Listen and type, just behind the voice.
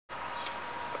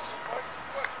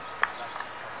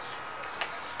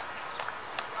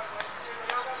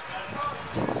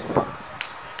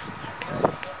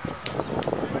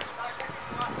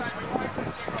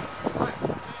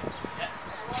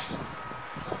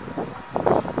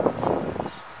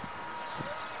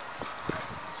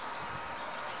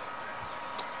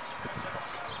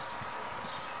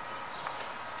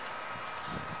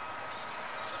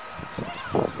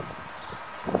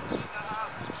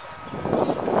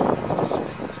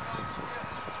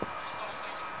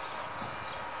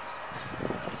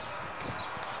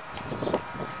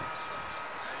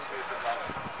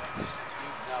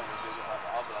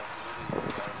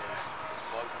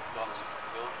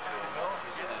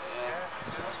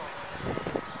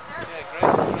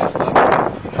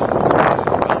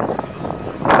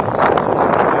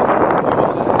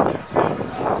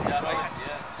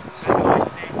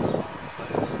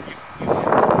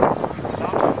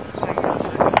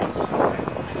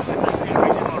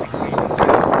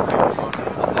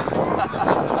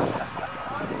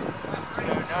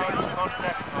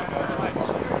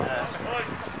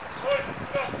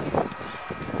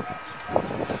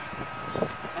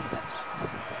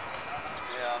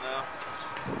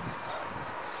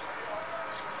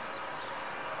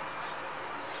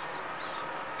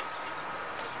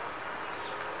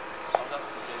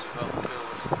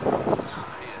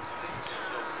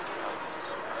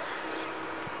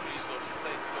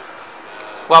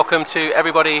Welcome to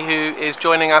everybody who is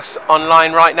joining us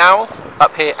online right now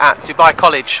up here at Dubai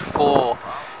College for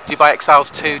Dubai Exiles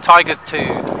 2 Tiger 2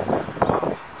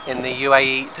 in the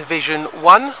UAE Division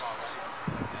 1.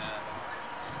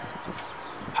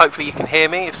 Hopefully you can hear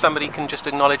me. If somebody can just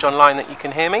acknowledge online that you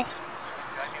can hear me.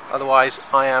 Otherwise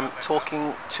I am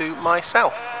talking to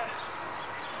myself.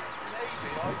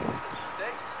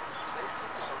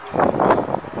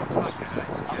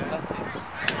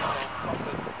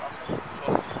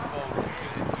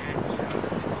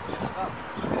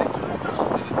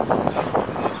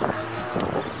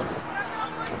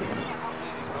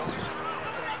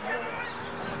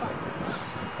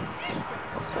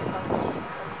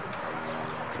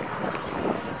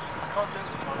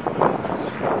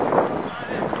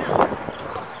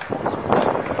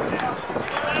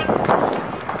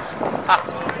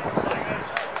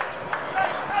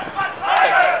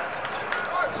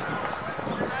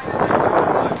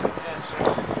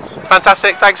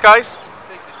 Fantastic, thanks guys.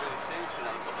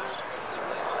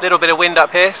 Little bit of wind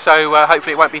up here, so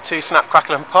hopefully it won't be too snap,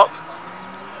 crackle and pop.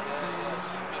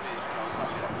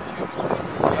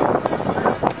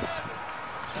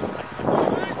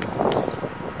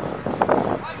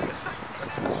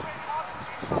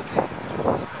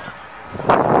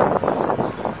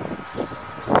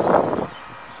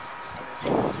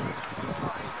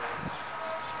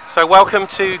 So welcome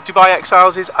to Dubai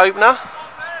Exiles' opener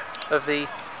of the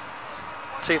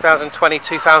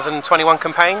 2020-2021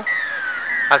 campaign.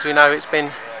 As we know, it's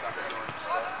been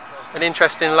an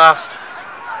interesting last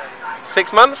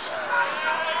 6 months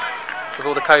with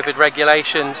all the COVID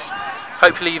regulations.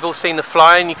 Hopefully you've all seen the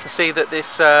flyer and you can see that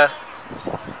this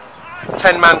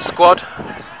 10-man squad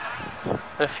and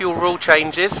a few rule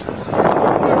changes. If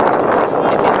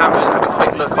you haven't, have a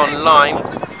quick look online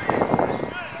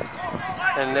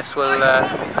and this will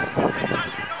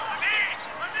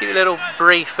give you a little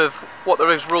brief of what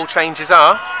those rule changes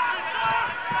are.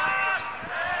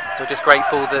 We're just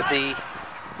grateful that the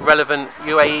relevant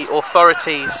UAE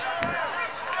authorities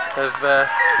have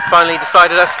finally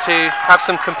decided us to have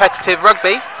some competitive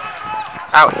rugby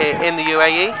out here in the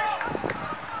UAE.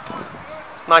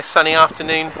 Nice sunny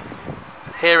afternoon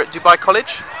here at Dubai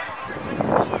College.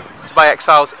 Dubai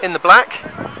Exiles in the black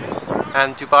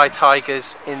and Dubai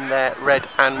Tigers in their red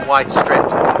and white strip.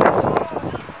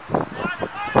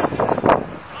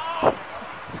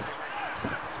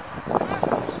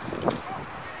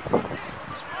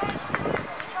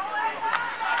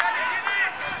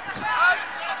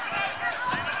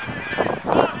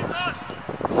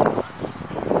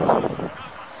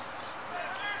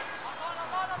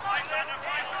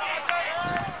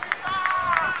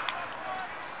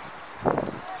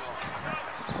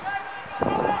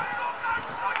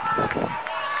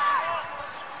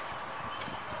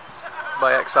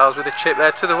 By Exiles with a chip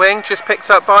there to the wing, just picked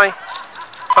up by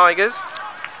Tigers.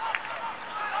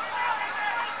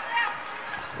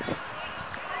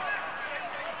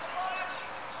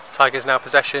 Tigers now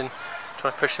possession,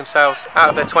 trying to push themselves out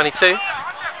of their 22.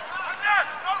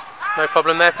 No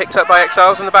problem there, picked up by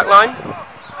Exiles in the back line.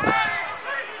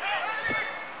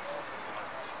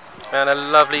 And a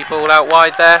lovely ball out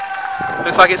wide there.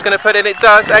 Looks like it's going to put in, it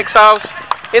does. Exiles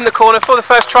in the corner for the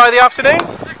first try of the afternoon.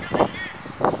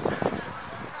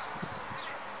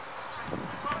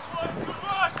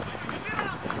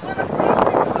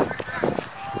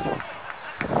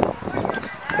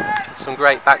 Some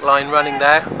great backline running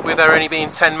there, with there only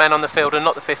being 10 men on the field and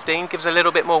not the 15, gives a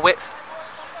little bit more width.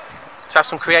 To have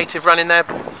some creative running there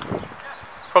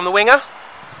from the winger.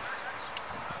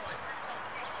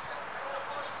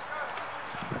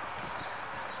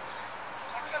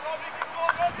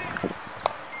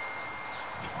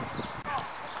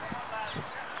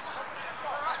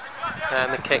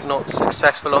 And the kick not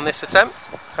successful on this attempt.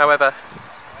 However,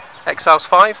 Exiles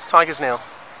 5, Tigers 0.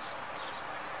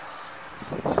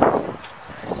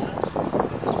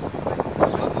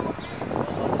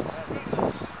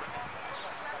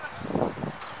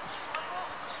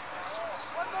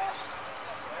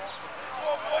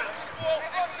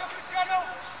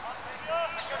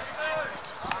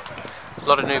 A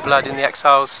lot of new blood in the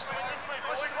Exiles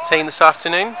team this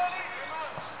afternoon,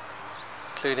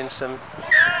 including some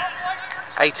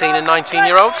 18 and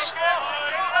 19-year-olds.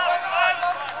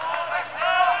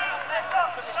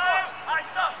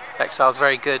 Exiles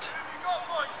very good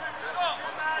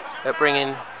at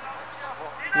bringing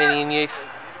mini and youth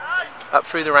up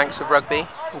through the ranks of rugby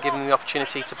and giving them the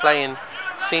opportunity to play in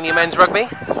senior men's rugby.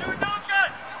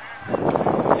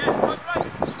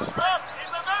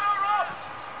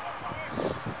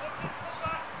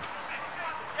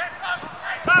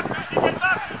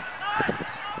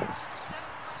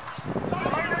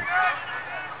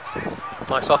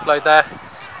 Nice offload there.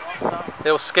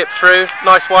 Little skip through,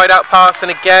 nice wide out pass,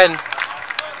 and again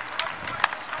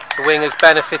the wingers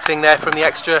benefiting there from the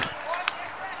extra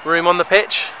room on the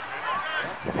pitch.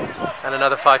 And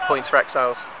another 5 points for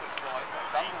Exiles.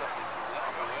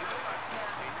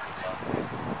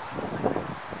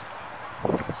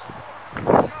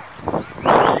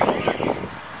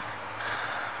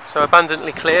 So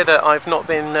abundantly clear that I've not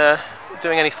been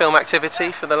doing any film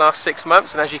activity for the last 6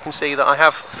 months, and as you can see that I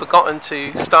have forgotten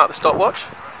to start the stopwatch.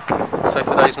 So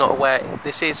for those not aware,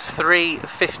 this is 3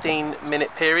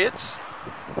 15-minute periods,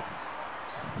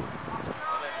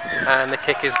 and the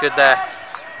kick is good there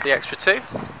for the extra 2.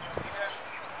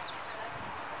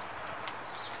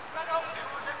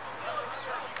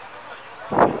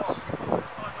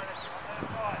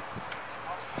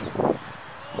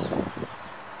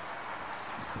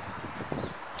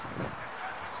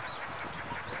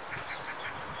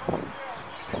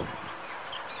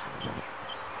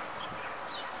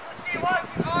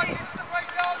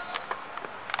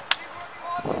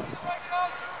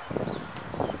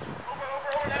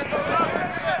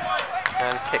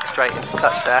 And kick straight into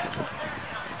touch there.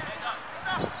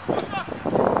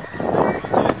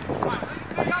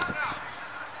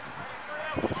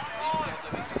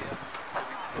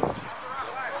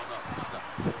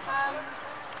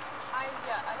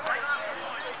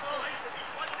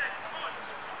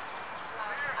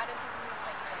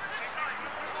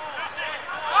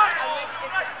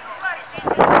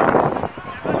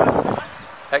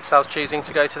 Exiles choosing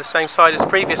to go to the same side as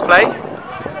previous play.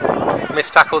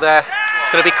 Missed tackle there.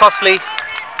 It's going to be costly.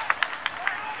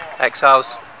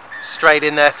 Exiles straight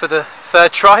in there for the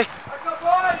 3rd try.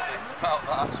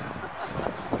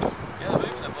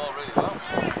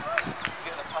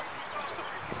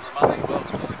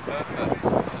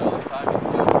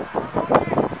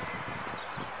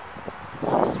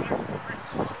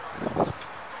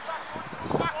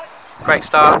 Great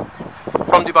start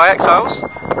from Dubai Exiles.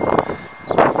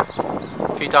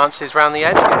 A few dances round the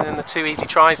edge, giving them the 2 easy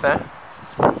tries there.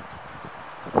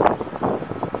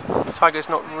 Tigers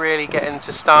not really getting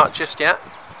to start just yet,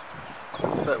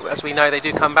 but as we know they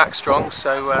do come back strong,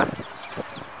 so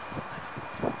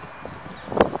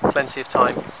plenty of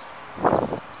time.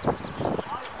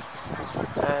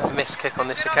 And a missed kick on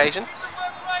this occasion.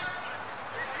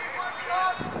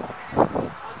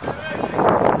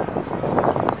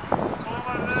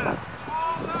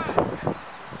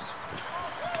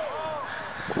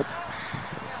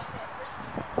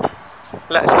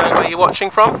 Let us know where you're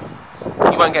watching from.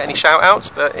 You won't get any shout outs,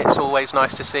 but it's always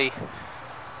nice to see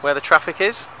where the traffic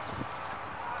is.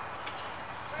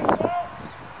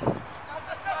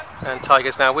 And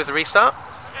Tigers now with the restart.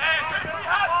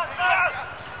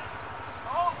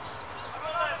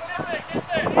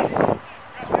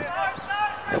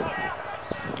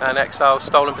 And Exiles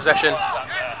stolen possession.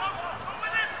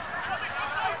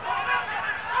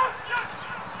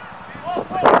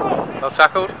 Well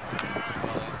tackled.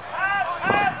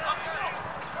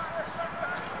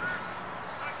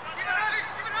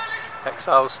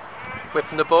 Exiles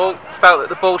whipping the ball. Felt that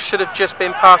the ball should have just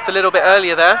been passed a little bit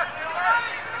earlier there.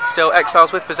 Still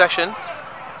Exiles with possession.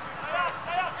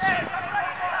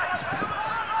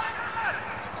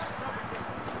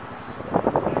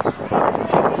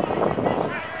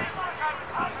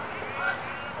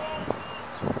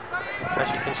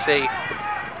 As you can see,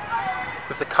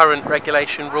 with the current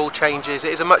regulation rule changes,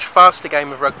 it is a much faster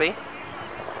game of rugby.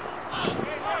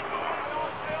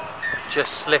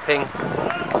 Just slipping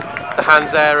the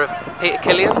hands there of Peter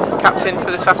Killian, captain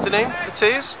for this afternoon for the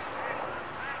Twos,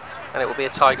 and it will be a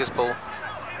Tigers ball.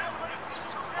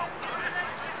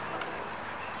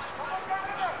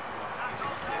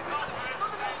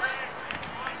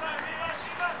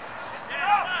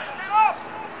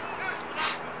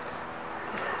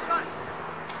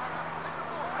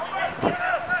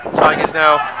 Tigers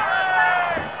now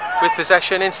with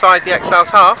possession inside the Exiles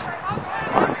half.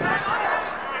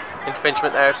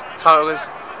 Infringement there, Tigers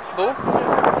ball.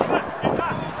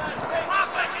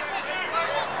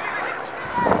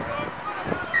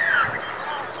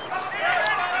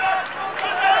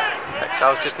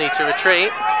 Exiles just need to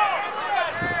retreat.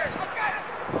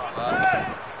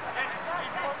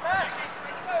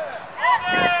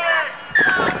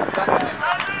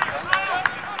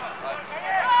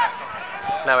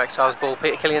 Now Exiles ball,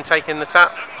 Peter Killian taking the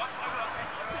tap.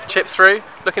 Chip through,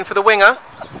 looking for the winger.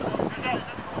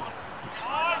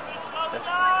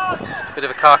 Bit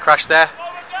of a car crash there.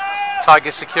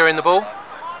 Tigers securing the ball.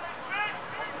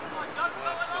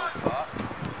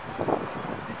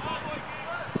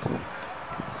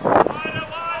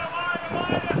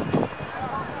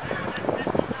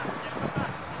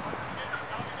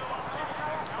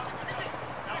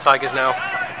 Tigers now.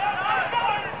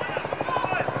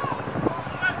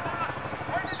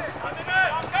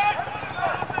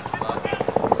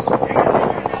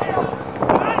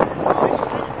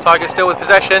 Tigers still with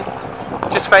possession,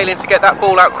 just failing to get that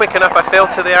ball out quick enough, I feel,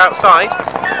 to the outside.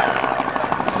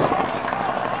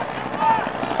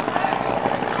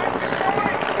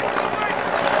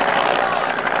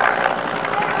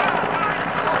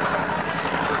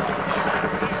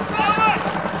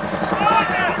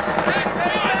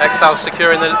 Exiles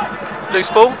securing the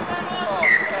loose ball,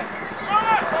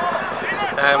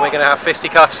 and we're going to have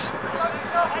fisticuffs.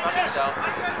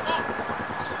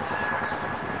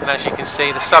 And as you can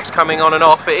see, the subs coming on and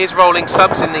off. It is rolling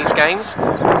subs in these games,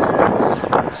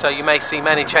 so you may see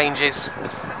many changes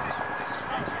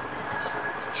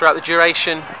throughout the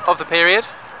duration of the period.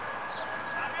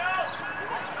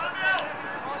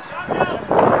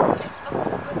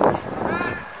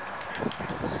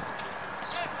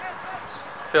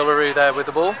 Phil LaRue there with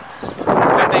the ball.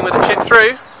 15 with the chip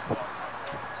through.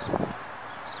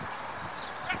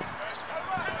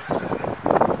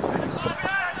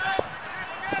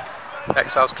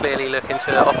 Exiles clearly looking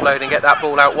to offload and get that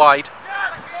ball out wide.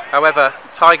 However,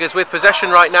 Tigers with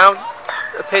possession right now.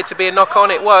 Appeared to be a knock on,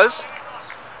 it was.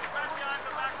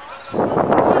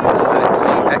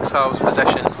 And Exiles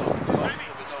possession.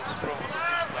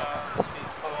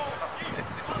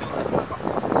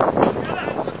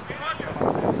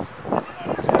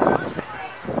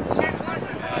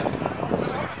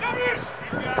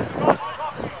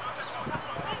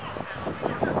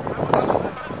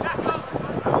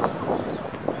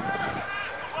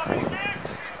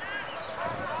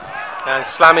 And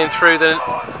slamming through the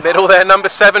middle there, number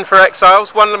 7 for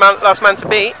Exiles, last man to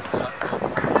beat.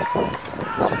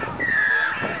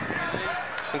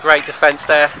 Some great defence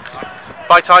there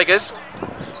by Tigers,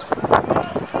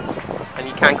 and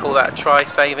you can call that a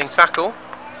try-saving tackle.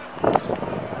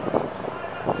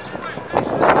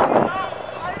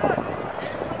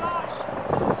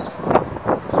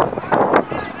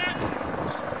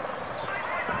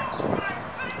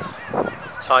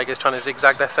 Tigers trying to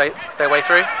zigzag their way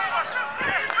through.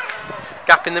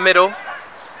 Gap in the middle.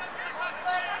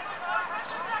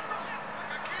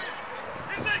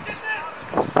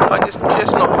 Tigers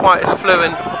just not quite as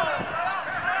fluent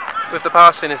with the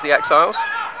passing as the Exiles.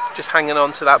 Just hanging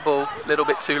on to that ball a little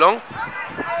bit too long.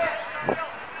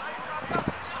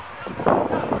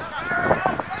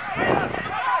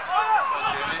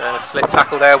 And a slip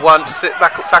tackle there once, slip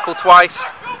tackle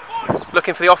twice.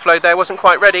 Looking for the offload there, wasn't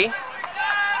quite ready.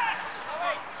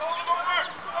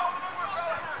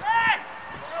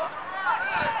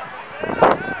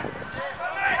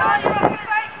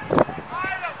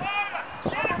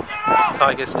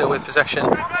 Tigers still with possession.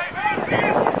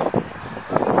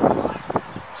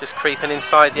 Just creeping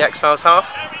inside the Exiles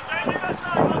half.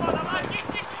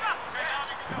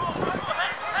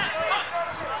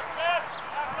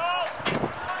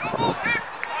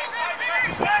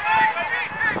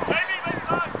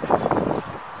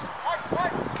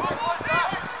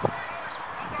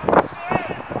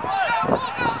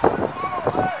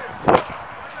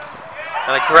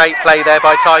 And a great play there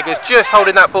by Tigers, just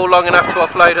holding that ball long enough to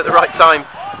offload at the right time.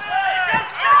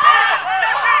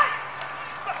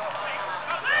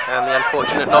 And the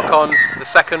unfortunate knock-on, the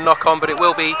second knock-on, but it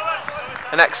will be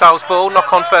an Exiles ball.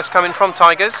 Knock-on first coming from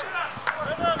Tigers.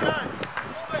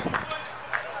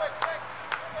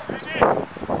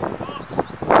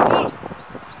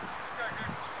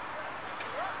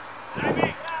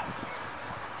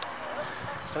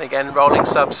 And again, rolling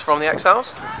subs from the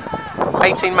Exiles.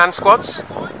 18-man squads.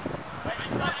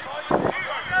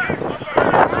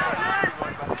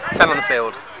 10 on the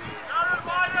field.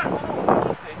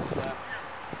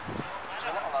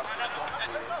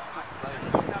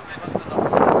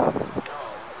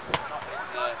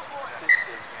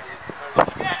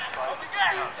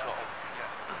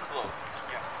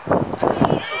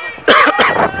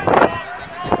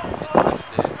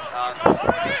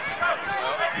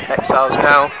 Exiles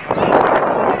now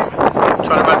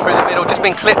trying to run through the middle, just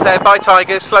been clipped there by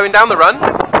Tigers, slowing down the run,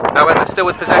 however still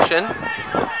with possession.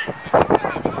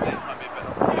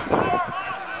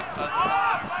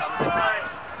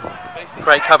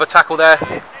 Great cover tackle there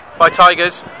by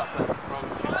Tigers.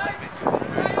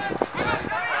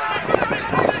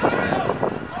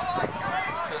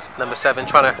 Number 7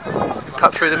 trying to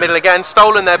cut through the middle again,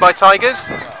 stolen there by Tigers,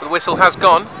 the whistle has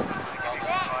gone.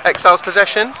 Exiles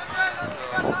possession.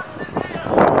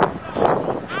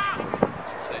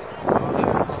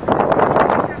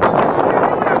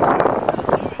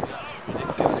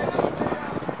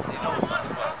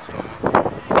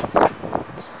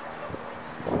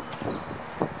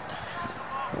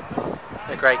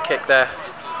 great kick there,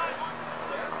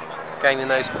 gaining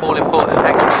those all-important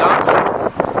extra yards.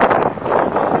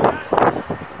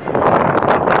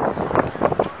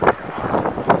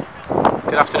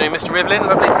 Good afternoon, Mr. Rivlin.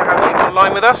 Lovely to have you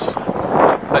online with us.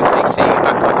 Hopefully see you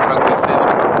back on the rugby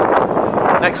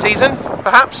field next season,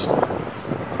 perhaps.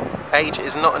 Age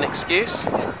is not an excuse.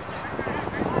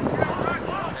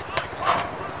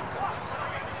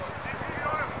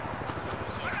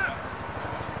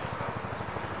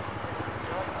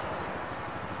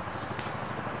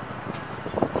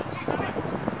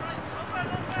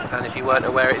 And if you weren't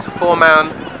aware, it's a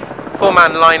four-man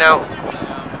line out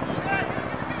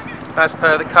as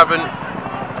per the current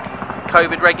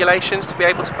COVID regulations to be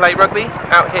able to play rugby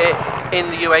out here in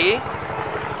the UAE.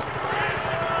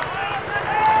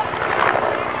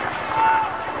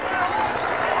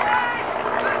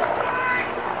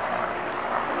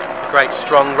 Great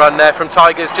strong run there from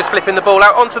Tigers, just flipping the ball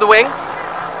out onto the wing.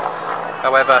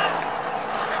 However,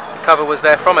 the cover was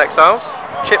there from Exiles.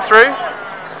 Chip through.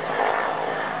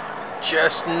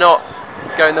 Just not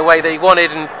going the way that he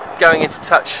wanted and going into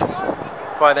touch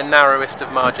by the narrowest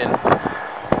of margin.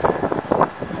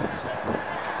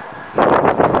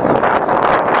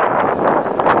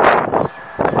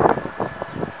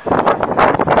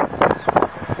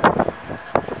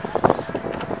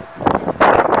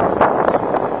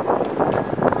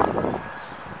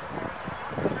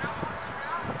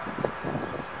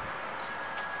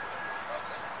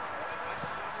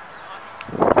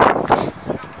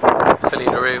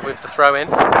 With the throw in,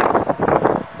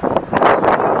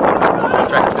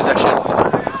 straight to possession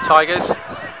for the Tigers.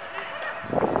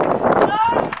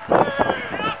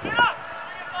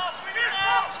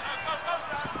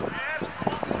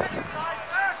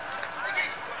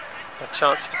 A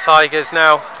chance for Tigers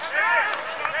now,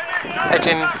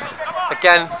 edging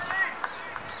again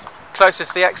closer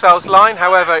to the Exiles line.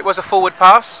 However, it was a forward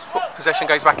pass. Possession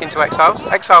goes back into Exiles.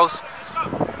 Exiles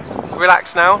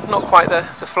relaxed now, not quite the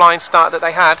flying start that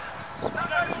they had,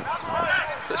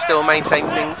 but still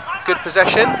maintaining good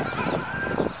possession.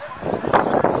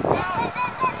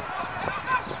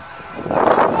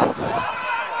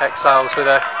 Exiles with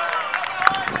a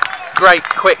great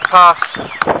quick pass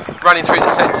running through the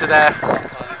centre there,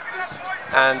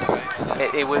 and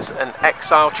it was an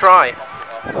Exile try.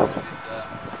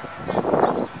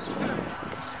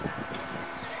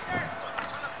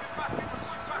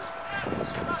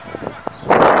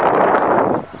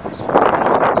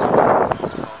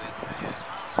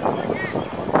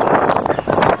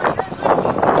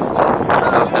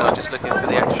 Looking for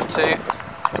the extra two.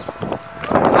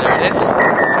 There it is.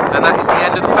 And that is the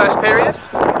end of the first period.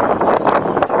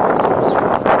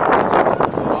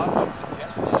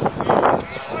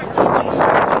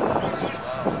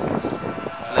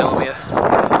 And there will be a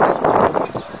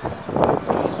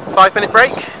 5-minute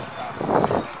break.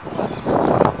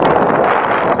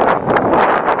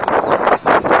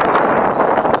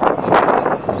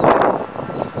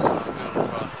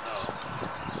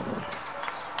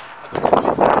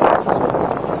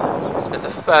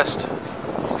 First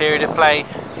period of play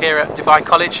here at Dubai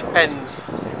College ends.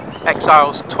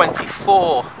 Exiles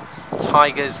 24,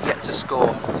 Tigers yet to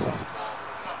score.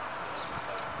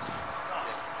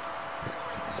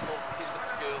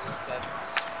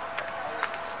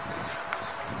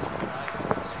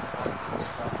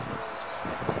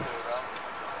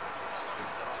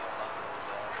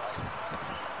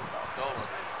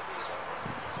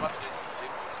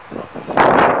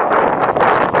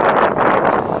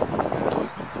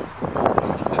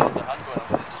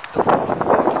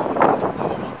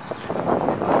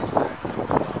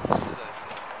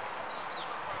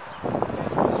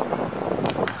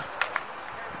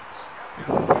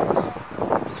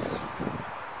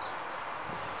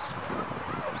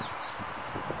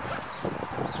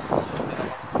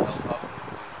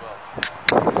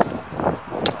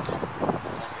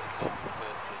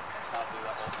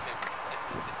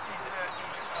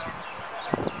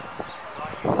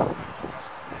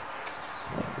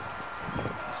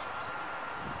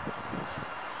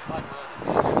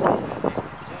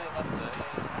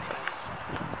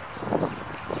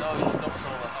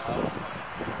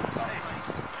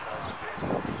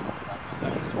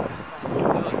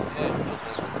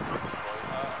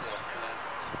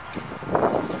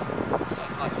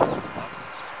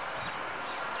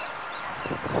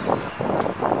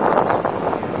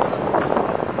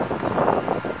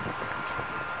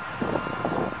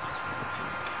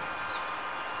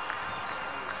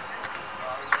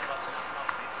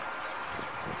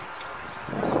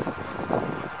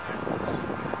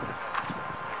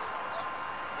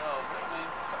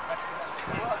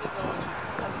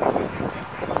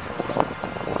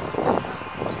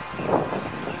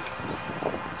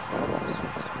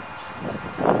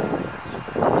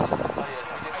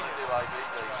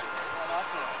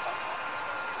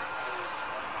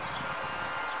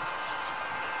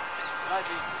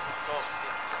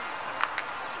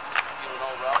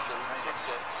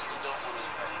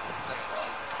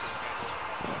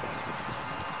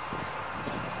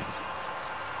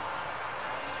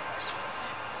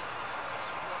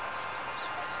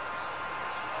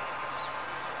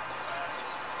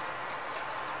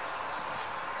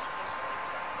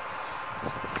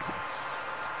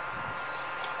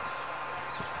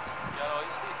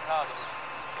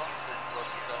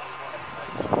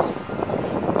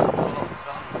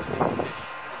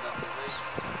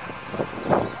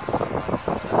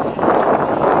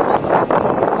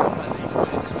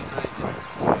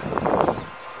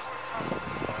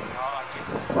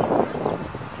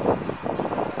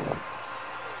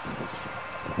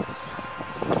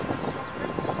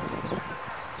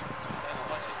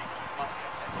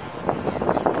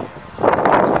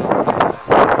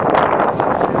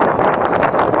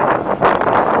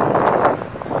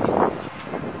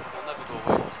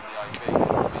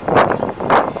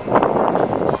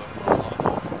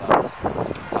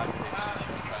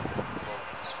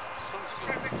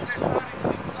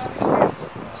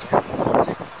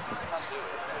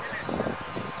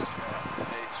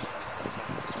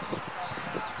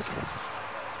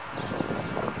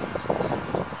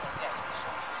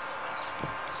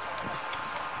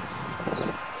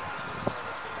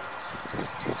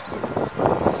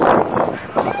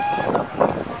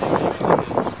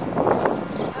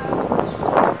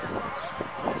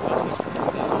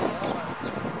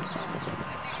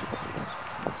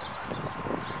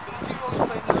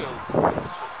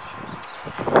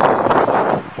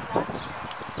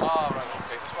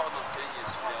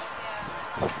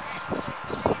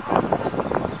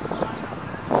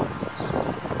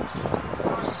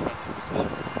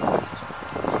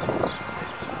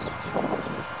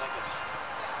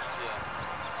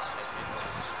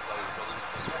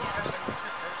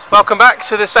 Welcome back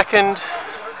to the second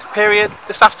period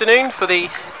this afternoon for the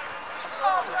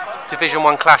Division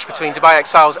 1 clash between Dubai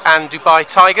Exiles and Dubai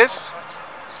Tigers.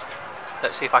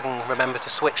 Let's see if I can remember to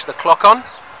switch the clock on.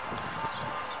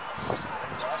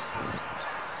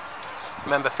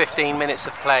 Remember, 15 minutes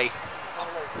of play.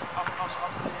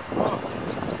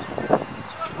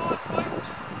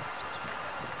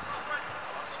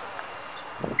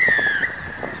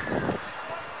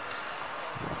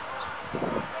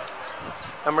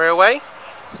 And we're away.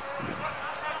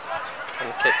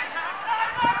 And kick.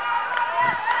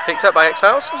 Picked up by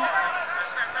Exiles.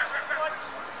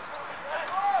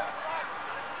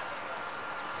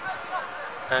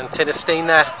 And Tinnerstein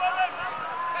there,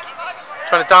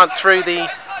 trying to dance through the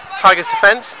Tigers'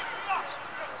 defence.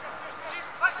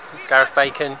 Gareth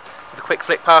Bacon with a quick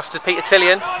flick pass to Peter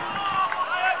Tillian.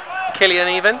 Killian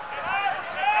even.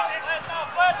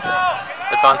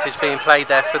 Advantage being played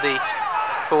there for the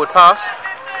forward pass.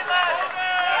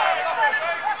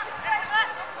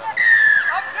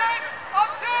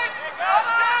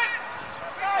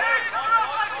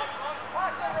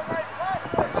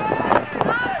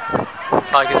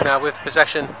 Tigers now with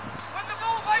possession.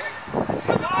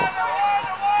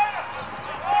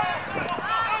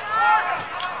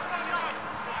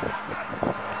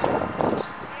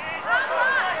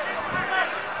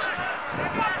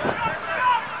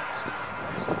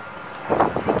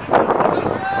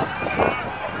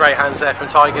 Great hands there from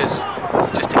Tigers,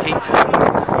 just to keep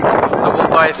the ball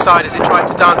by his side as it tried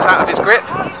to dance out of his grip.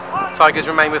 Tigers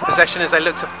remain with possession as they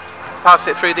look to pass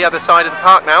it through the other side of the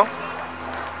park now.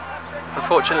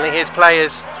 Unfortunately, his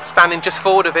players standing just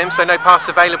forward of him, so no pass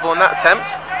available on that attempt.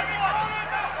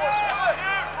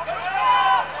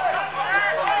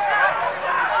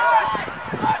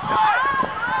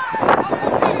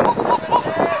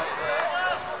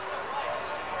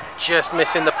 Just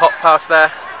missing the pop pass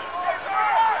there.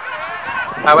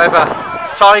 However,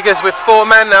 Tigers with 4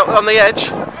 men out on the edge,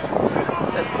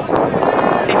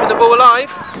 keeping the ball alive,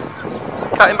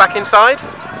 cutting back inside.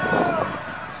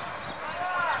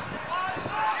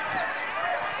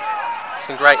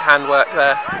 Some great handwork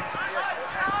there.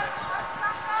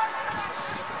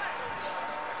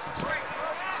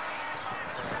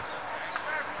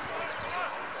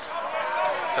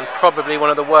 And probably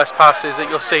one of the worst passes that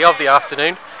you'll see of the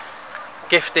afternoon,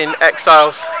 gifting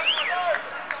Exiles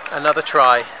another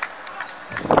try.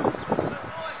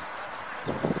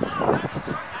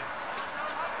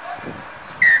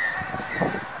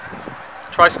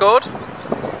 Try scored.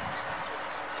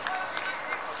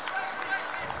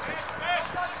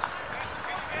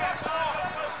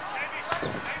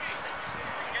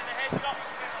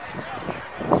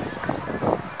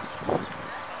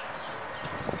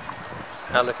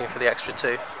 Now looking for the extra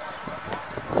 2.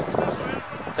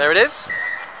 There it is.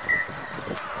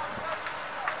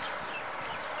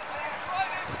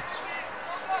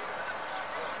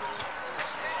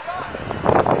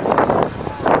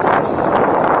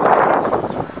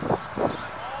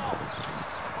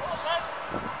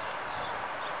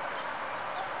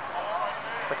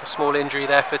 A small injury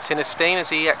there for Tinnerstein as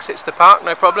he exits the park,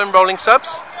 no problem, rolling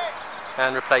subs.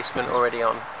 And replacement already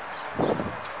on.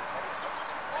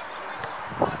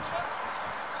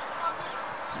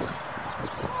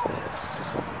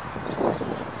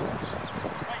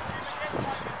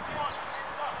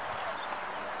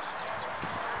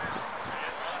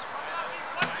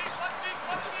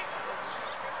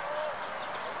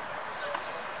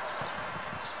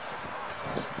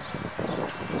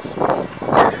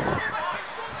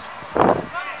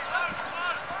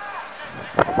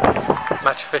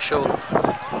 Match official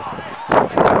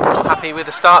not happy with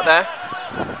the start there.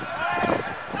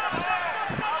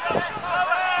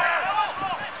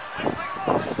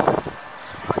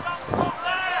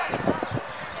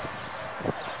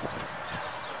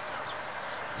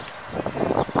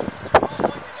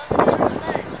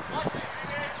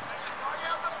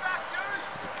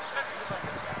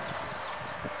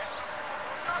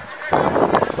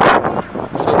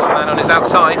 Still one man on his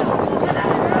outside.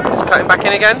 Just cutting back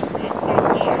in again.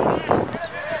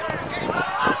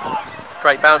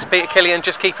 Great bounce, Peter Killian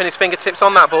just keeping his fingertips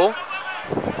on that ball.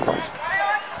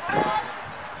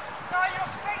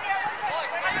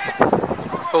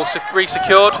 Ball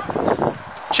re-secured,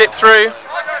 chip through.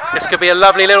 This could be a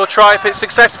lovely little try if it's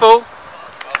successful.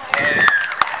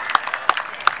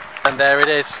 And there it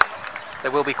is. There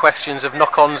will be questions of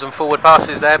knock-ons and forward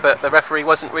passes there, but the referee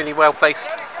wasn't really well placed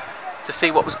to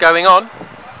see what was going on.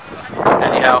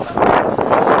 Anyhow,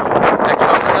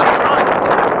 Exiles another try.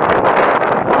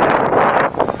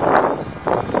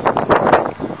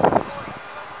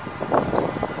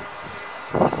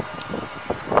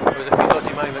 There was a few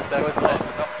dodgy moments there, wasn't there?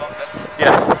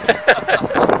 Yeah.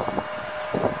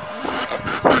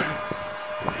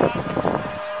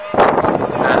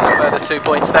 And a further 2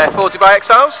 points there, 40 by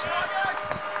Exiles.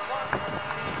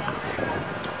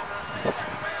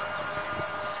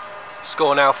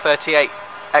 Score now 38,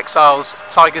 Exiles,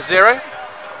 Tigers 0.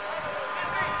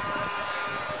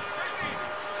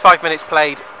 5 minutes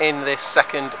played in this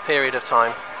second period of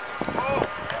time.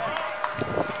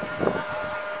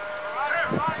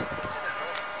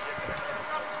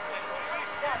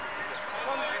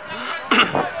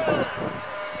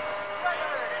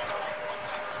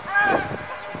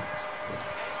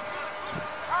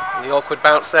 The awkward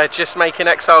bounce there, just making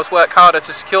Exiles work harder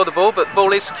to secure the ball, but the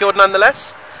ball is secured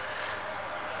nonetheless.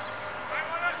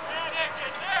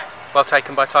 Well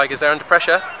taken by Tigers there under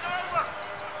pressure.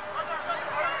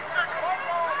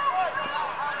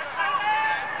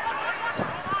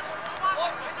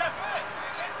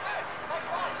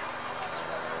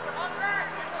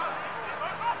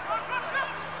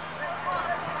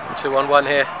 Two on one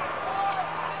here.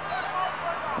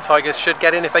 Tigers should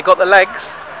get in if they got the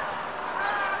legs.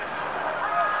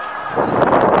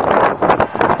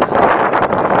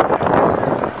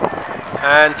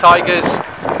 And Tigers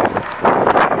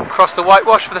across the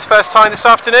whitewash for the first time this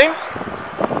afternoon.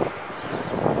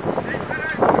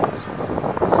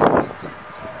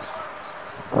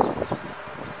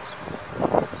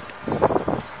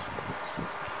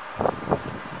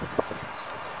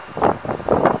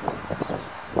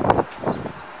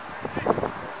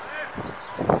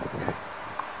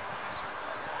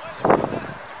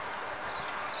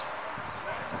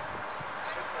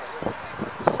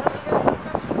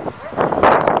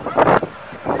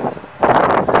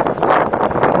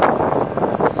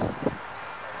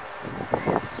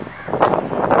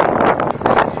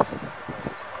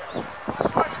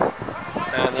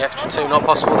 The extra two not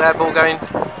possible there, ball going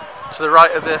to the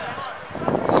right of the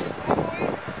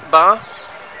bar.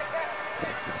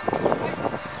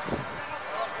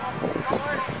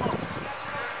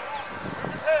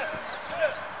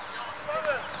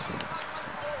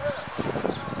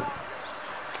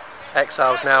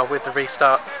 Exiles now with the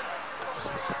restart.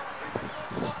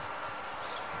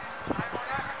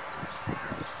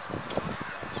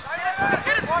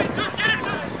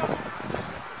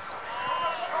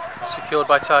 Secured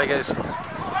by Tigers. And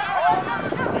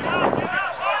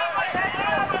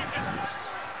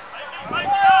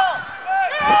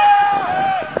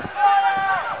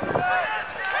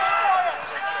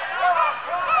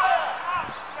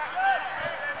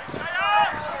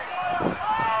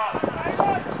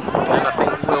I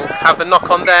think we'll have the knock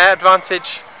on there,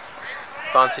 advantage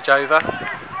over.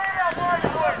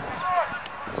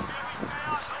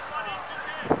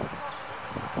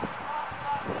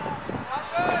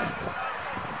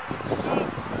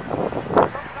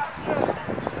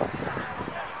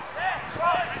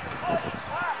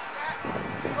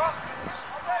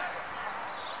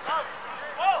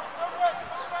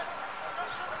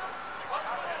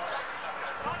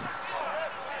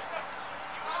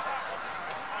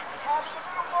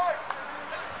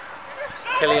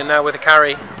 Killian now with a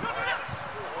carry.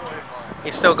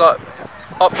 He's still got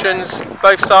options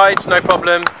both sides, no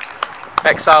problem.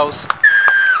 Exiles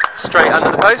straight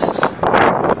under the posts.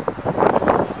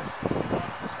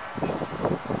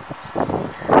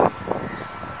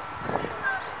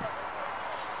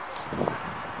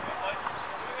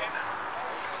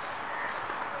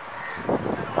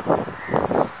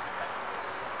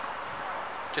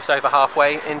 Just over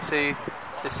halfway into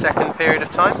the second period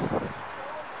of time.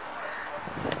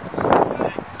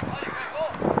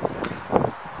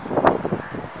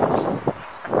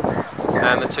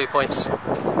 And the 2 points.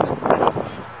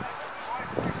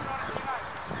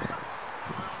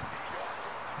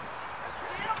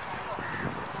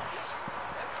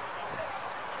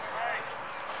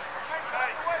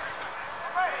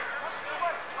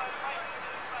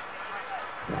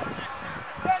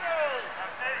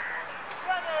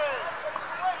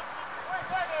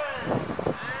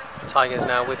 Tigers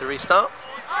now with the restart.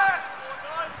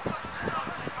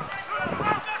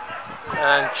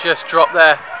 And just dropped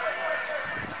there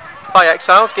by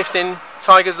Exiles, gifting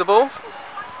Tigers the ball.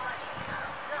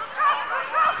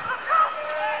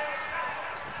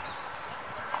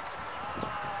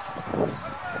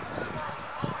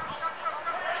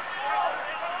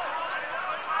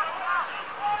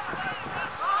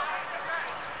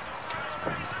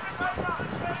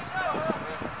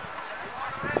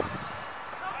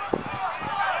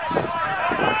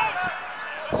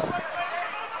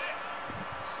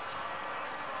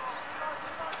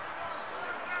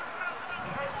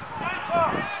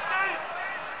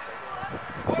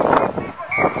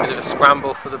 Bit of a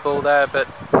scramble for the ball there, but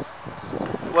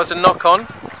it was a knock on.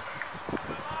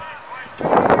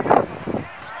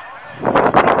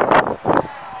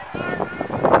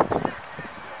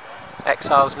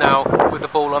 Exiles now with the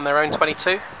ball on their own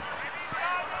 22.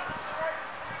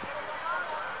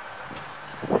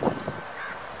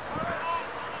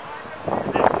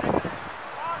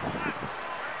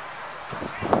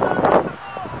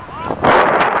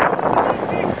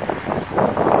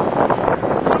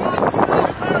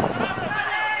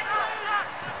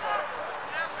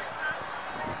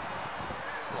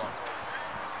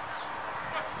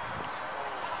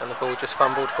 And the ball just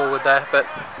fumbled forward there, but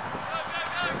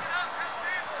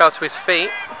fell to his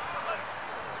feet.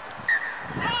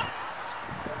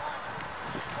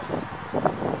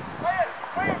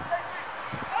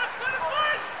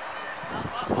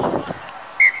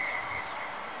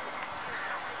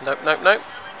 Nope, nope, nope.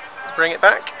 Bring it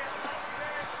back.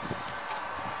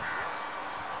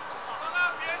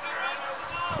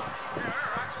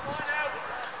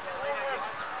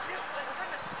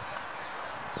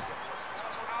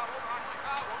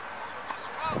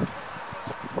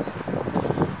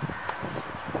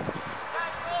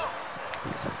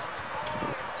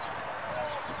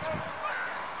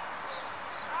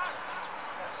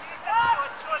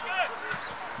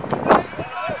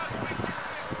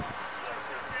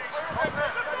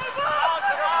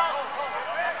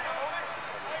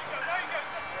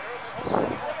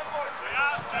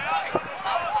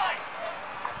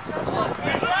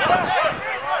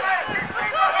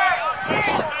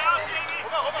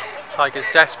 Tigers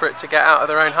desperate to get out of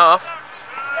their own half.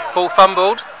 Ball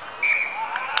fumbled.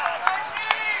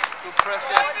 Good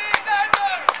pressure.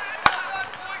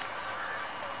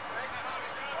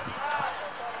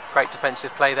 Great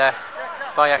defensive play there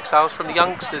by Exiles from the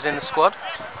youngsters in the squad.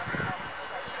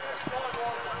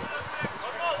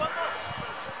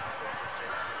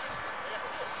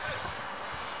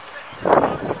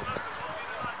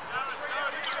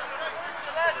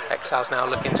 Exiles now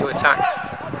looking to attack.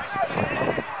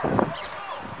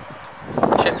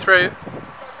 Chip through.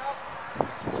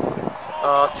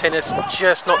 Oh, Tinner's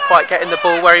just not quite getting the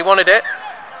ball where he wanted it.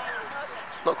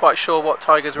 Not quite sure what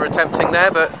Tigers were attempting there,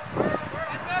 but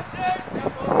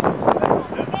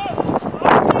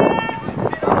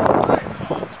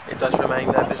it does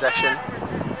remain their possession.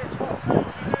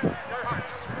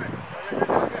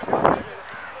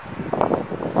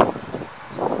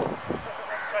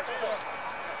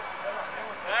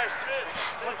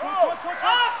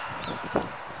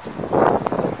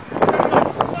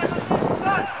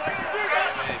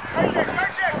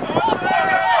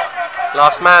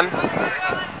 Last man,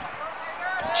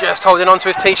 just holding on to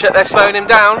his t-shirt, they're slowing him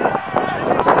down.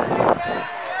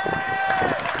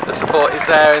 The support is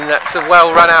there, and that's a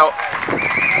well run out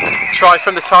try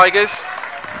from the Tigers.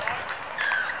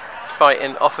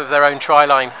 Fighting off of their own try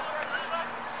line.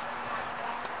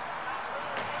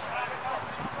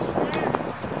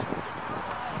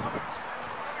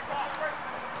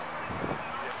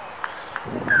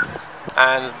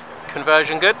 And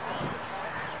conversion good.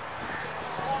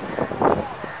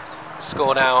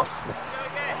 Score now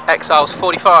Exiles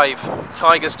 45,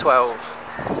 Tigers 12.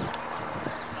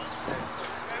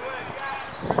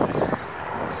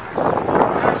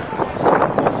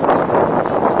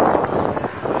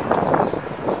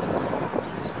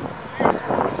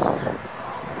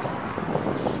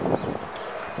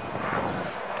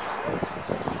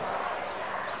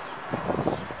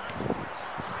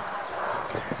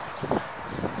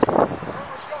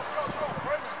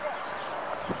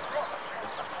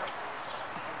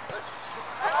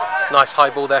 Nice high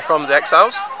ball there from the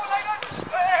Exiles.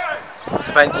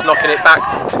 Defence knocking it back.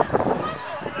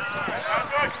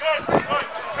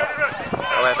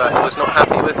 However, he was not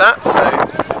happy with that, so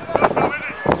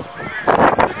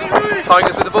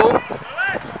Tigers with the ball.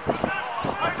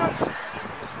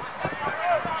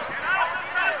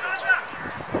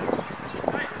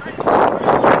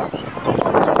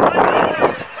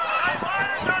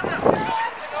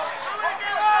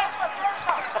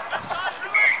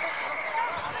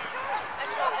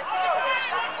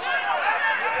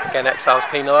 Again, Exiles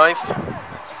penalised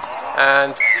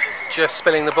and just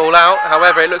spilling the ball out.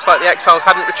 However, it looks like the Exiles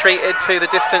hadn't retreated to the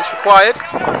distance required.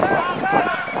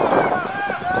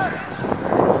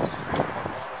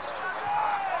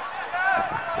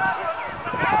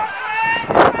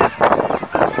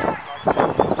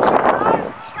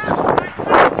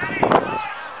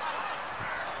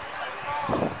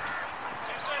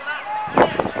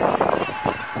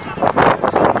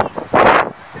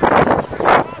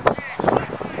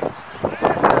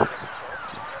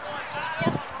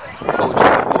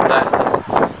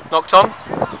 Knocked on.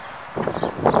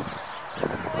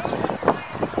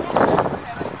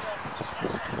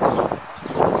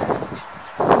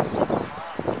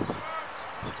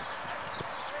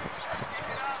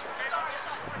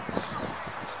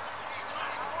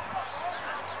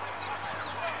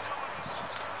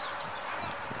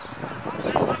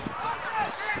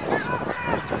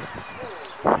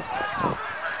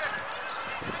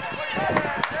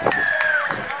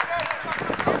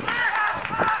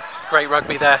 Great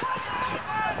rugby there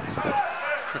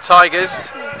from Tigers,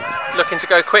 looking to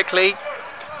go quickly.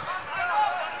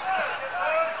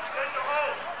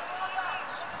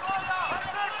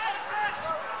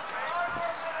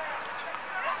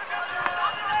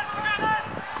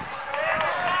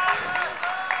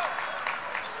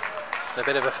 A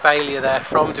bit of a failure there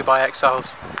from Dubai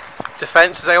Exiles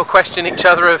defence as they all question each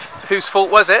other of whose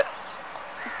fault was it.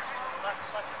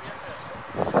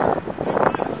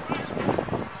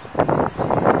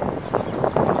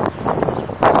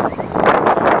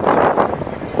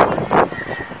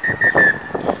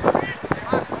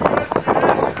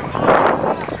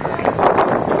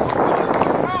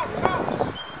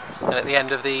 At the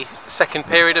end of the second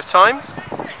period of time,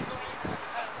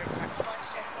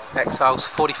 Exiles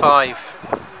 45,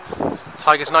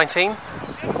 Tigers 19.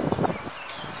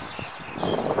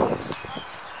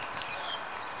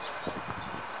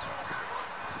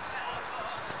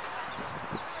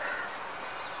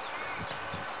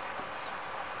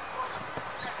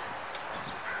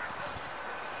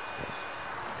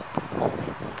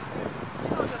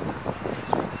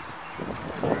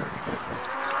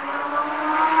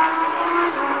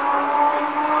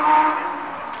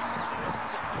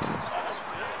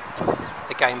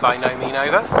 Game by no mean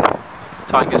over.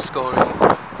 Tigers scoring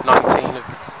 19 of,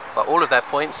 well, all of their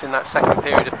points in that second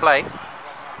period of play.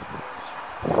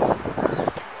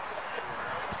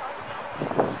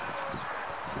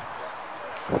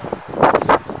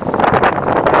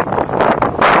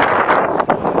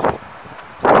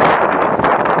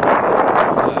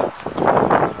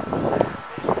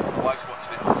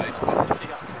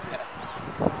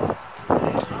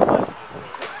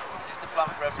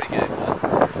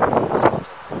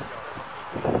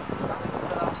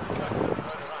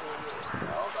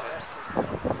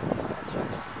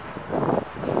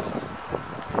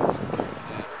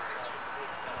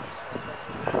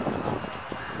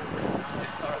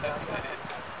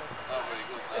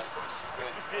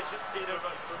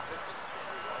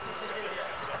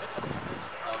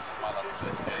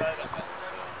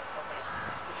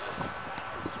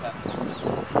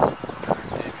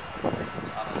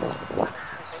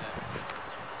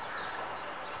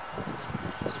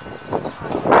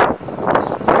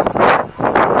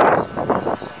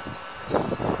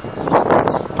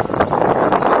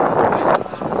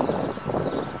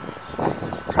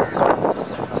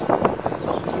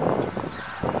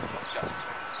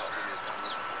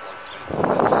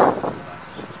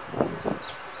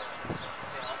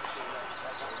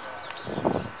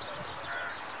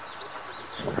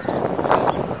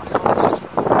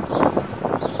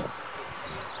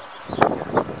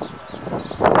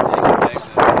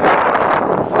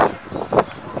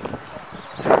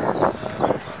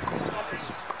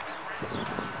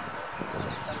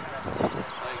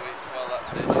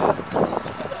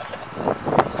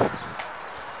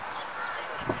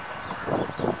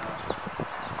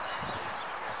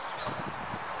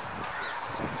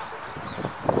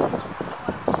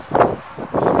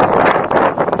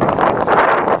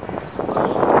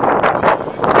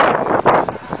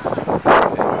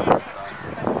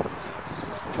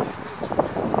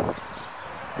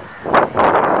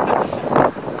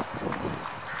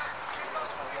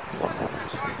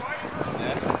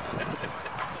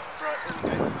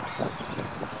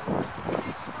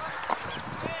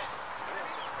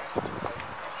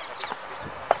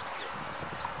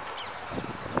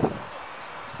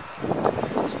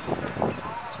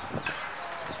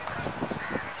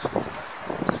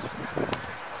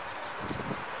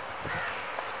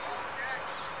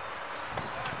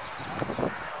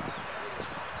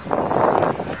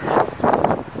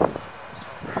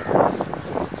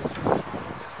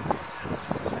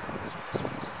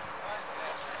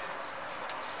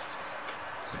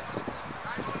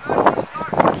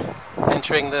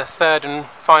 Entering the third and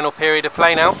final period of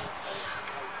play now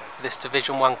for this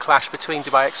Division 1 clash between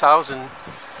Dubai Exiles and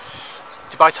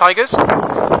Dubai Tigers.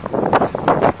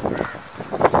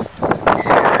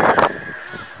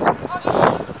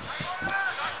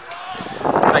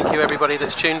 Thank you everybody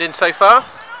that's tuned in so far.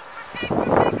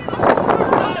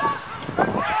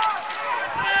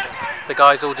 The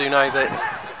guys all do know that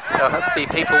there'll be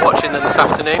people watching them this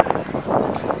afternoon.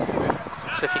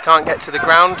 So if you can't get to the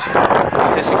ground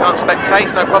because you can't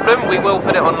spectate, no problem, we will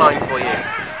put it online for you.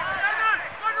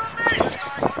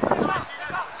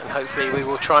 And hopefully we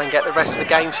will try and get the rest of the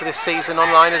games for this season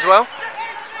online as well.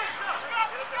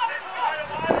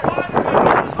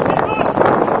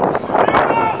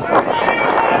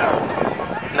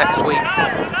 Next week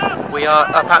we are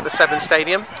up at the Seven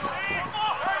Stadium.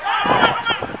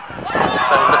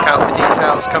 So look out for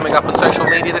details coming up on social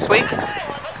media this week.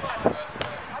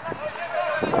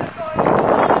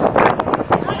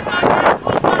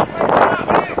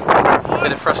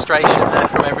 Bit of frustration there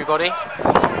from everybody.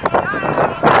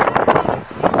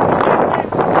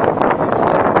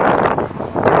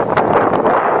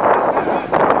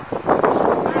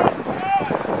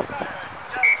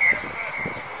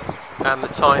 And the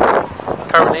time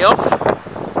currently off.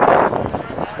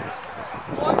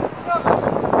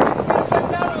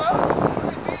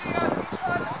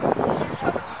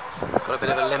 Got a bit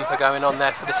of a limper going on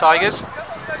there for the Tigers.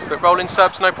 But rolling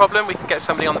subs, no problem, we can get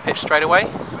somebody on the pitch straight away.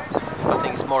 I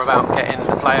think it's more about getting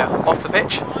the player off the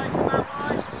pitch,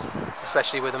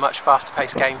 especially with a much faster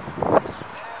paced game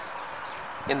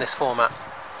in this format.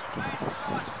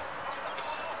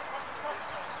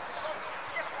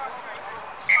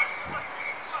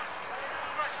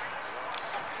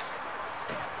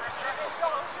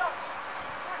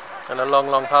 And a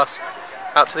long pass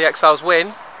out to the Exiles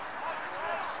win.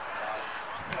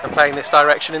 And playing this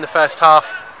direction in the first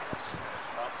half.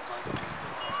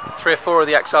 3 or 4 of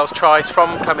the Exiles tries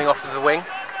from coming off of the wing.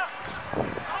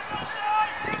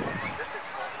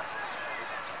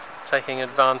 Taking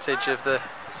advantage of the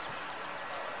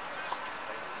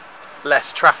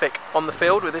less traffic on the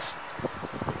field with this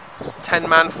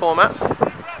 10-man format.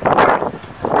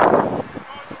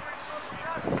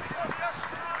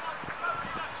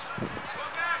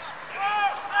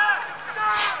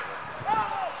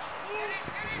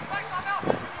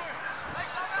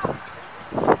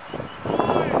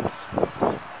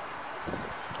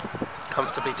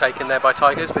 Comfortably taken there by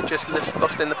Tigers, but just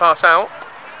lost in the pass out.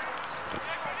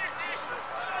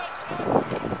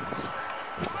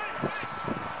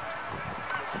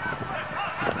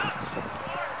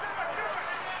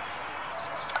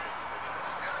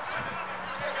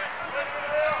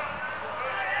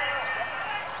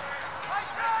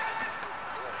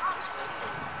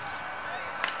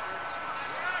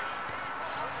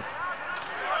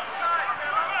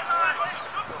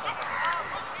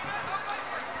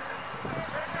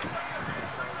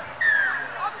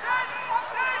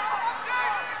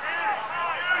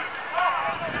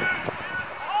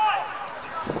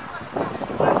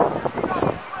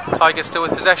 Tigers still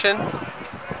with possession.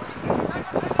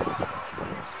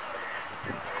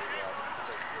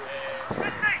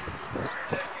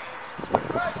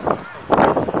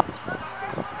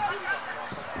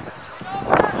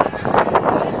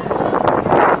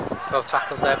 Well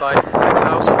tackled there by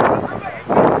Exiles.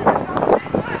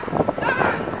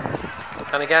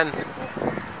 And again,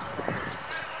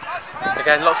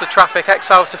 lots of traffic.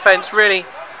 Exiles defence really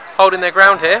holding their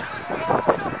ground here.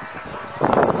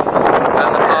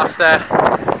 And the pass there,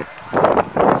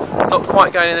 not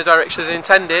quite going in the direction as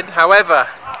intended. However,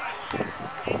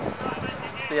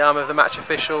 the arm of the match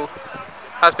official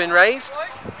has been raised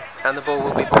and the ball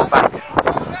will be brought back.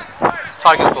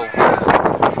 Tigers ball.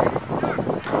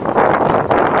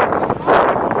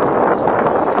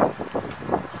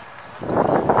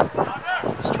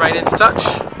 Straight into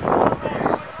touch.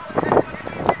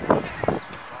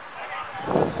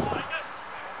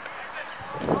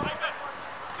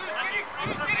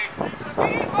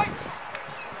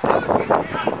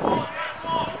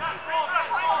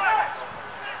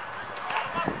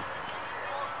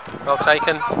 Well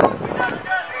taken.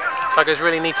 Tigers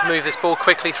really need to move this ball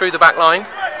quickly through the back line.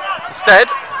 Instead,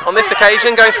 on this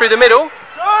occasion, going through the middle.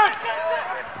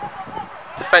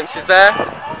 Defence is there.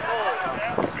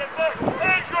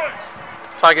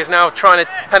 Tigers now trying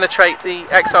to penetrate the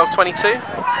Exiles 22.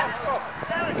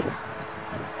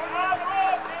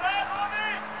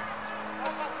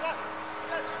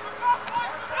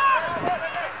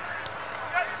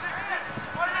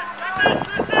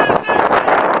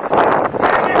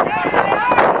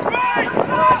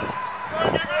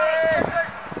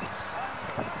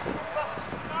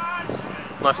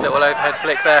 Nice little overhead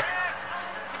flick there.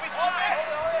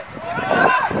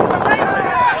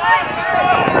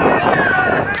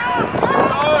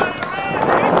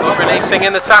 Not releasing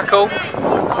in the tackle.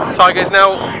 Tigers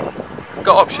now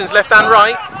got options left and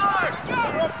right.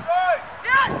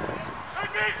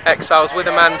 Exiles with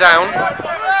a man down.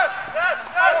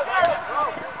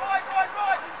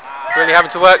 Really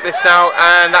having to work this now,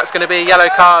 and that's going to be a yellow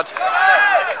card.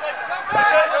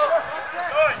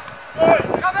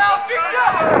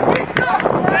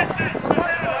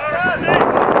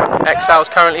 Exiles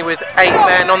currently with 8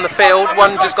 men on the field,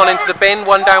 one just gone into the bin,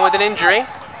 one down with an injury.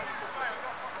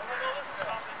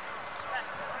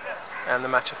 And the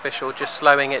match official just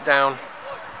slowing it down.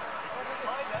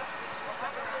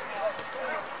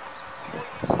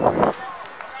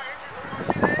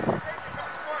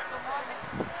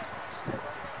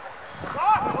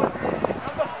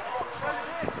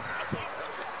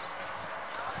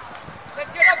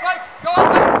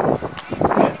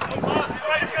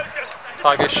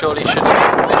 Tigers surely should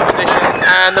start from this position,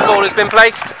 and the ball has been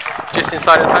placed just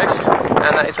inside of the post,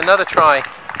 and that is another try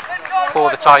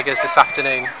for the Tigers this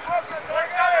afternoon.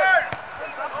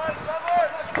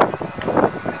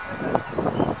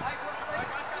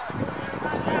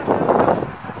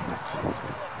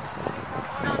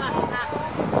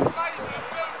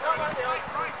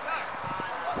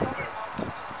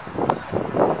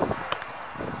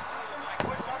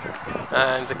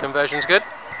 And the conversion's good.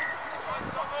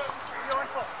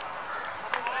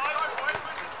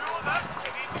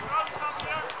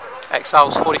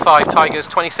 Exiles 45, Tigers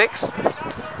 26.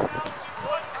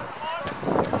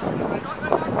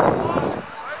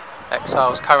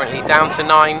 Exiles currently down to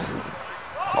 9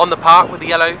 on the park with the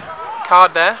yellow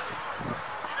card there.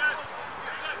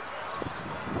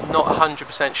 Not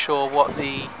 100% sure what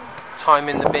the time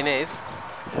in the bin is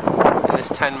in this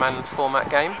 10-man format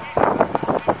game.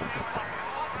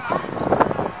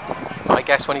 I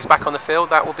guess when he's back on the field,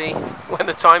 that will be when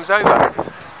the time's over.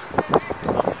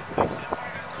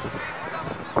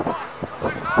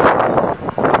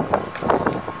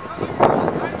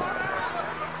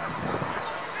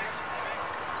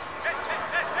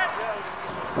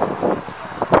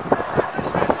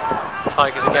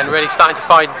 Tigers again really starting to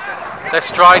find their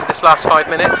stride this last 5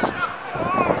 minutes.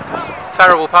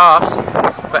 Terrible pass,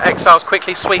 but Exiles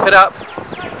quickly sweep it up.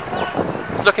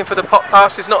 He's looking for the pop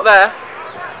pass, is not there.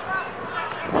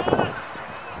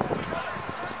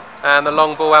 And the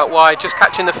long ball out wide, just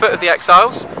catching the foot of the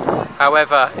Exiles.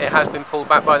 However, it has been pulled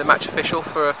back by the match official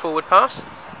for a forward pass.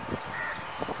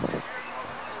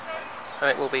 And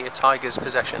it will be a Tigers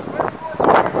possession.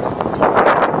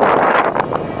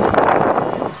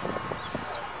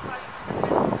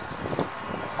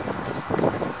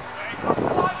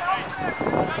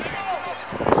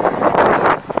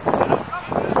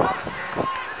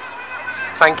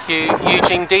 Thank you,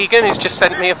 Eugene Deegan, who's just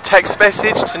sent me a text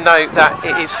message to note that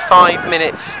it is 5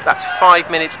 minutes. That's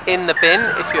 5 minutes in the bin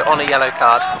if you're on a yellow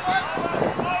card.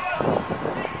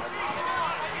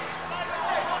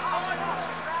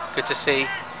 Good to see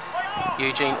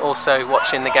Eugene also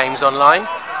watching the games online.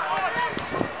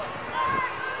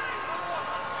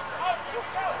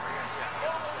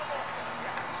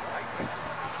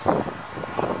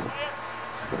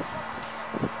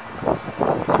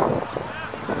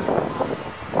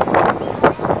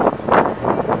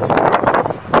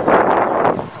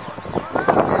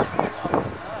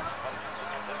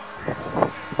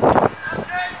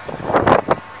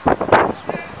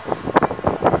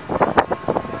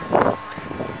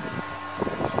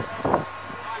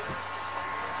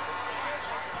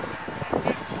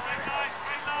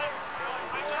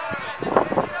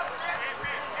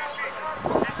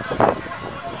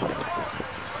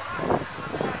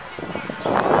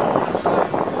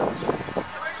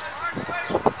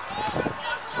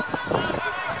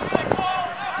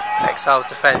 Exiles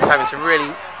defence having to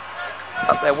really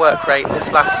up their work rate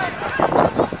this last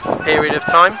period of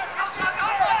time.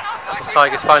 As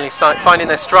Tigers finally start finding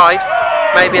their stride,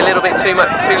 maybe a little bit too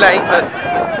late, but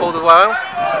all the while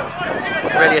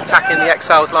really attacking the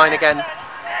Exiles line again.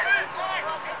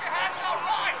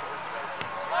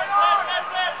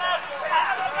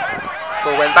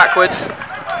 going backwards.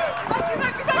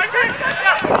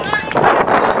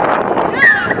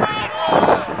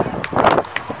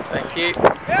 Thank you.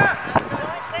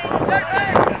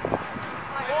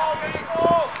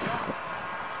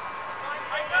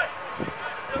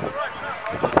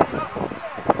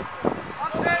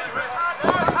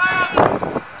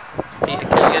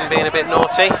 Being a bit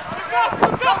naughty.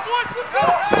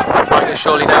 Tigers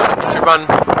surely now looking to run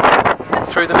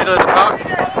through the middle of the park,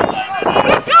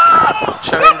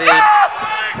 showing the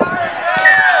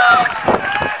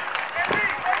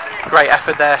great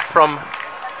effort there from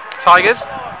Tigers,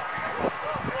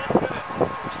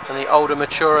 and the older,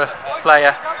 maturer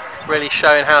player really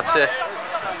showing how to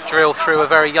drill through a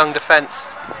very young defence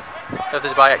of the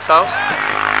Dubai Exiles.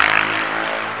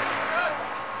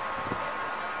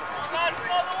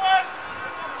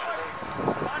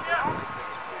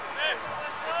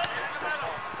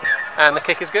 And the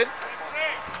kick is good.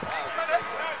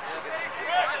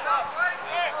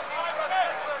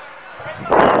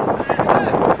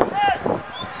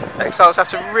 Exiles have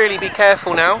to really be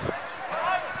careful now.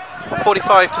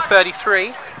 45 to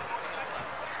 33.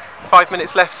 5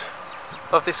 minutes left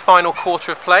of this final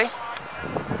quarter of play.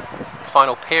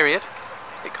 Final period.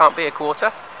 It can't be a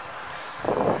quarter.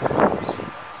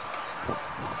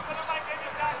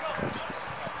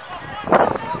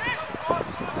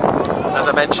 As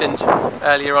I mentioned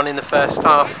earlier on in the first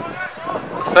half,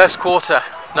 the first quarter,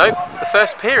 nope, the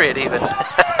first period even.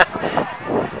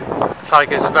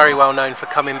 Tigers are very well known for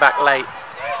coming back late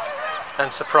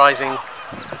and surprising.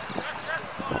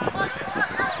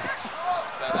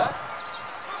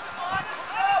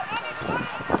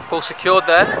 Ball secured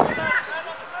there.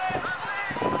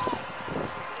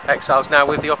 Exiles now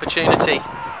with the opportunity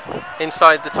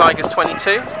inside the Tigers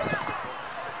 22.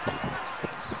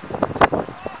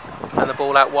 And the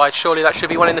ball out wide, surely that should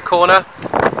be one in the corner.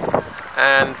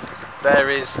 And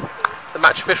there is the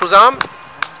match official's arm.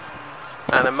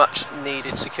 And a much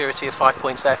needed security of 5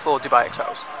 points there for Dubai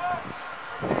Exiles.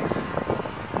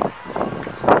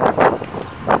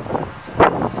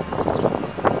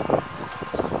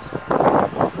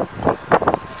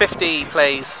 "50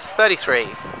 plays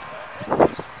 33.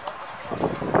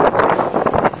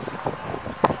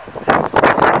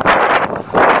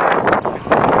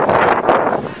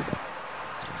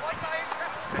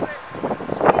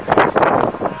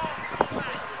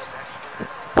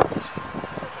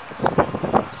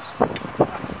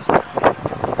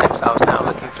 Exiles now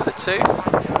looking for the 2.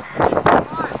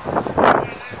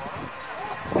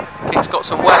 Kick's got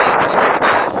some way, but it's to the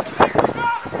left.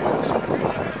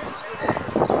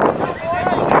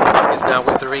 Tigers now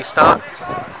with the restart,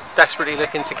 desperately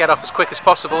looking to get off as quick as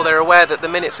possible. They're aware that the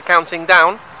minutes are counting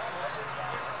down.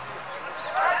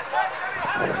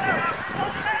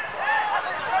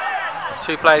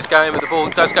 Two players going, but the ball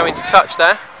does go into touch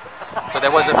there. So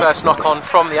there was a first knock on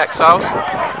from the Exiles.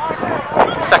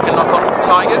 Second knock on from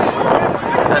Tigers,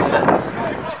 and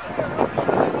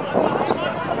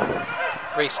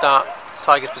restart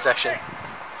Tigers possession.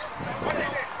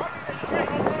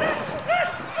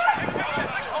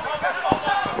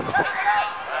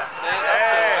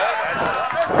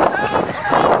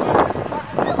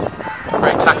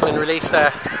 Great tackle and release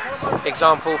there.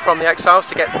 Example from the Exiles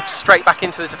to get straight back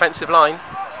into the defensive line.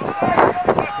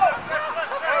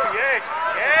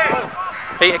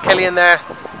 Peter Killian there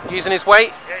using his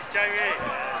weight,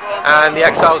 and the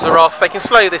Exiles are off. They can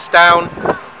slow this down.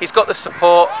 He's got the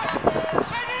support.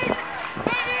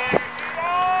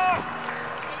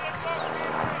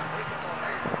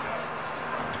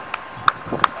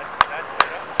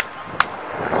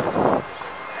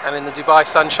 And in the Dubai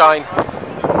sunshine,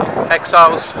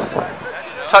 Exiles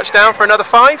touchdown for another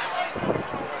 5.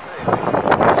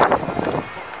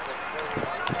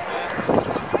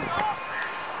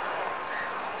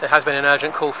 There has been an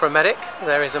urgent call for a medic.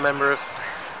 There is a member of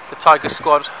the Tigers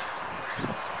squad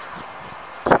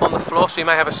on the floor, so we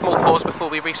may have a small pause before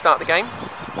we restart the game.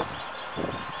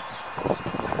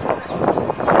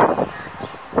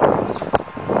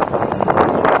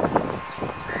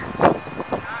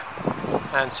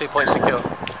 And 2 points secure.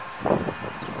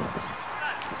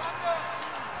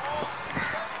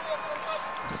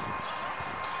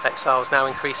 Exiles now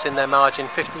increasing their margin,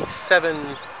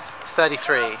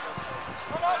 57-33.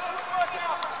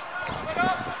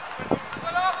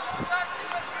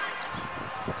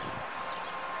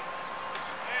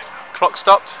 Clock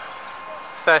stopped,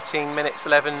 13 minutes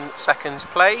 11 seconds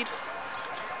played,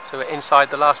 so we're inside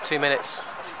the last 2 minutes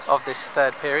of this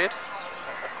third period.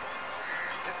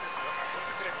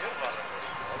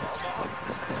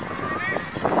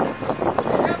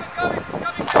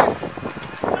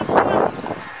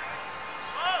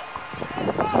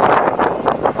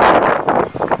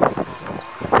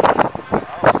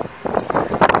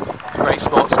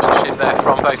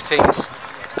 teams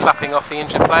clapping off the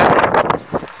injured player.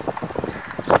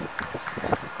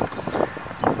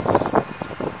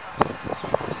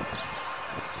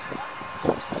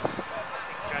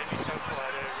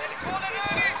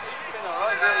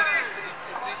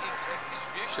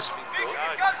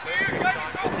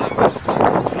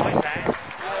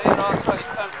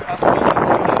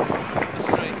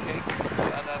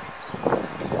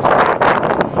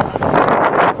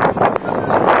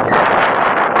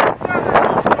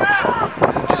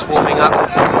 Warming up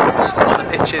on the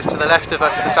pitches to the left of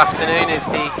us this afternoon is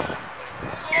the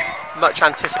much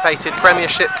anticipated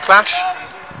Premiership clash,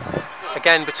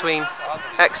 again between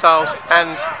Exiles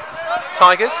and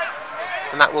Tigers,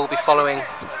 and that will be following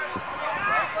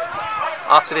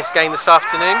after this game this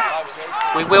afternoon.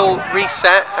 We will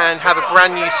reset and have a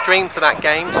brand new stream for that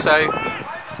game, so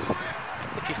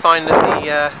if you find that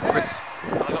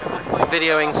the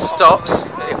videoing stops,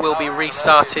 it will be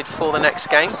restarted for the next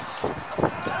game.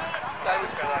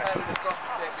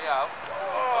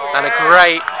 And a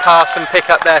great pass and pick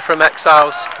up there from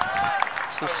Exiles.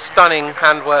 Some stunning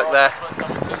handwork there.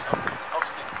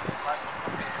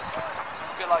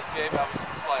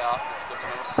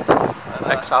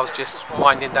 Exiles just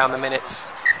winding down the minutes.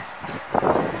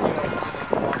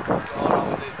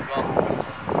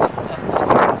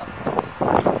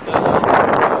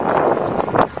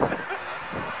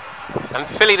 And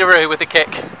Philly DeRue with the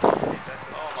kick.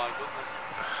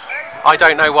 I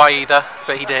don't know why either,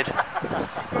 but he did.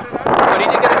 But he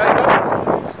did get it over.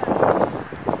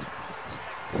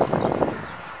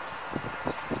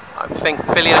 I think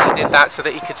Philly only did that so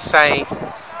that he could say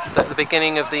that at the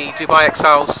beginning of the Dubai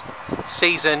Exiles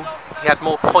season he had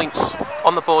more points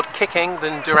on the board kicking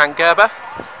than Durant Gerber.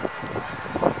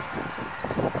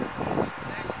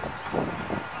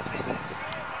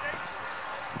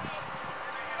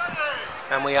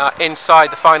 And we are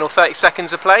inside the final 30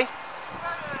 seconds of play.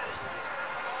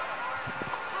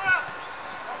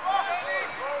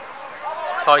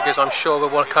 Tigers, I'm sure, will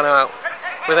want to come out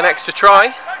with an extra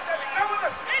try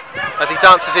as he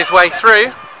dances his way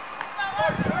through.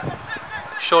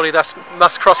 Surely that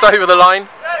must cross over the line.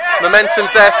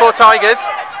 Momentum's there for Tigers.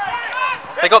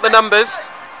 They got the numbers,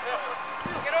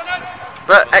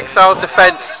 but Exiles'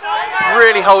 defence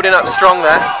really holding up strong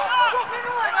there.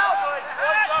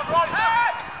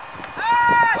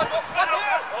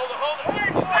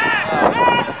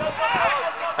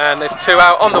 And there's two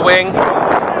out on the wing.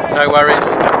 No worries.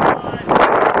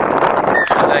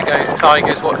 And there goes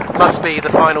Tigers, what must be the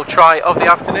final try of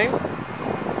the afternoon.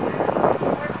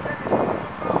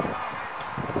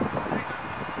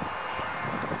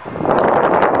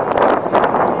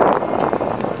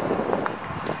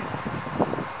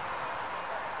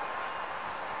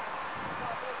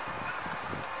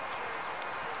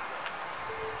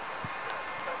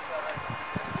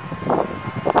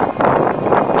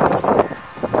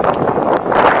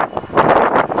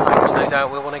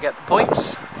 We'll want to get the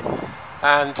points,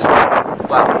 and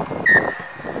well,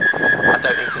 I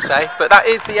don't need to say, but that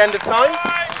is the end of time.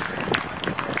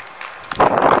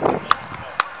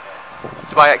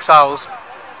 Dubai Exiles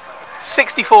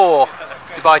 64,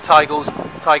 Dubai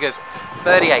Tigers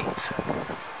 38,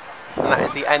 and that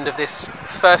is the end of this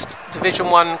first Division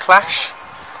 1 clash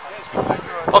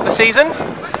of the season.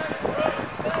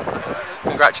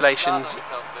 Congratulations,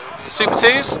 Super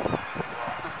 2s.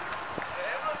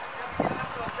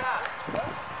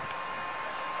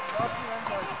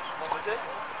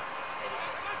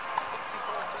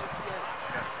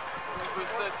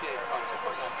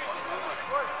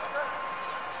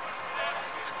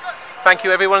 Thank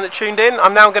you everyone that tuned in.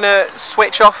 I'm now going to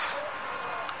switch off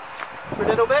for a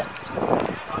little bit.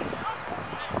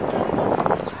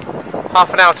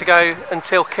 Half an hour to go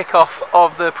until kick-off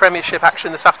of the Premiership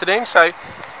action this afternoon, so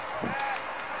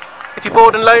if you're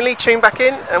bored and lonely, tune back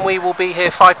in and we will be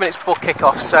here 5 minutes before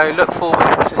kick-off, so look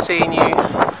forward to seeing you